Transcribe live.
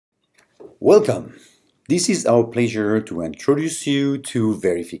Welcome! This is our pleasure to introduce you to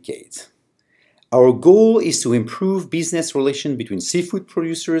Verificate. Our goal is to improve business relations between seafood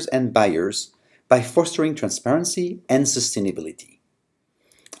producers and buyers by fostering transparency and sustainability.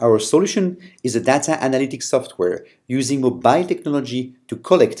 Our solution is a data analytics software using mobile technology to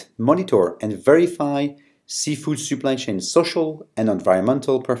collect, monitor, and verify seafood supply chain social and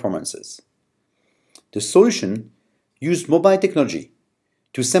environmental performances. The solution uses mobile technology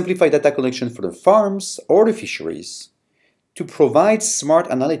to simplify data collection for the farms or the fisheries, to provide smart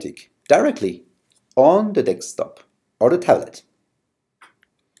analytics directly on the desktop or the tablet.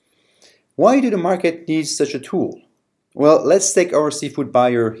 Why do the market need such a tool? Well, let's take our seafood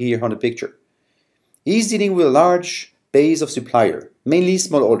buyer here on the picture. He's dealing with a large base of suppliers, mainly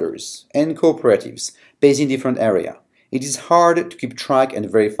smallholders and cooperatives based in different areas. It is hard to keep track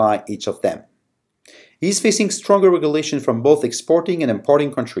and verify each of them. He's facing stronger regulation from both exporting and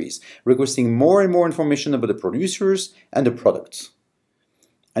importing countries, requesting more and more information about the producers and the products.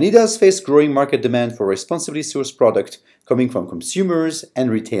 And he does face growing market demand for responsibly sourced products coming from consumers and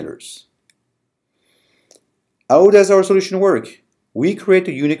retailers. How does our solution work? We create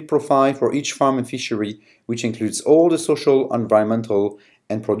a unique profile for each farm and fishery, which includes all the social, environmental,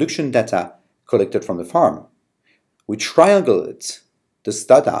 and production data collected from the farm. We triangulate this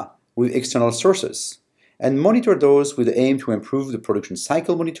data with external sources and monitor those with the aim to improve the production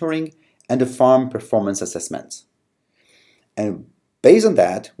cycle monitoring and the farm performance assessment. And based on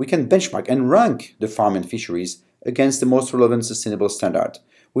that, we can benchmark and rank the farm and fisheries against the most relevant sustainable standard,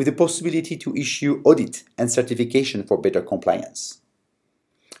 with the possibility to issue audit and certification for better compliance.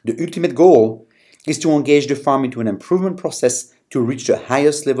 The ultimate goal is to engage the farm into an improvement process to reach the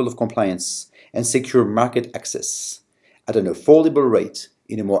highest level of compliance and secure market access at an affordable rate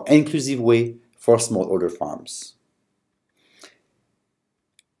in a more inclusive way for smallholder farms.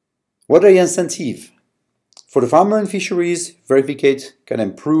 What are the incentives? For the farmer and fisheries, Verificate can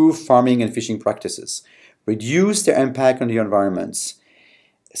improve farming and fishing practices, reduce their impact on the environment,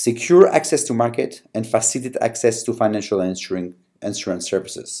 secure access to market, and facilitate access to financial and insurance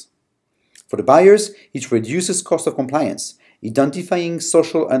services. For the buyers, it reduces cost of compliance, identifying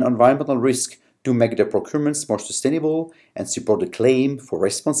social and environmental risk to make their procurements more sustainable and support the claim for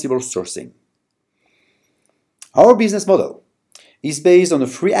responsible sourcing. Our business model is based on a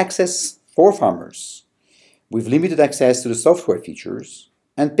free access for farmers, with limited access to the software features,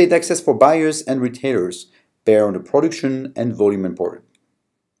 and paid access for buyers and retailers based on the production and volume imported.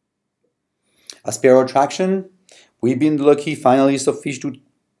 As per our traction, we've been the lucky finalists of Fish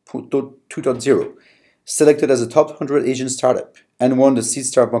 2.0, selected as a top 100 Asian startup, and won the Seed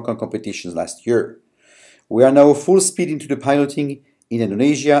Star Bangkok competitions last year. We are now full speed into the piloting in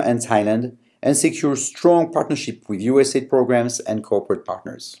Indonesia and Thailand, and secure strong partnership with USAID programs and corporate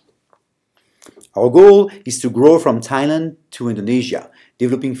partners. Our goal is to grow from Thailand to Indonesia,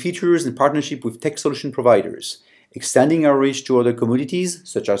 developing features in partnership with tech solution providers, extending our reach to other commodities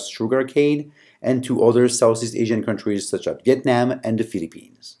such as sugarcane and to other Southeast Asian countries such as Vietnam and the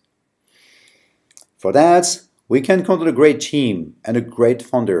Philippines. For that, we can count on a great team and a great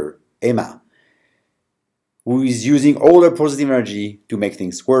founder, Emma, who is using all her positive energy to make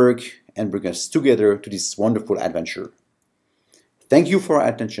things work and bring us together to this wonderful adventure. Thank you for your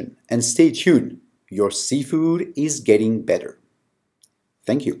attention and stay tuned. Your seafood is getting better.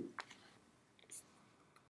 Thank you.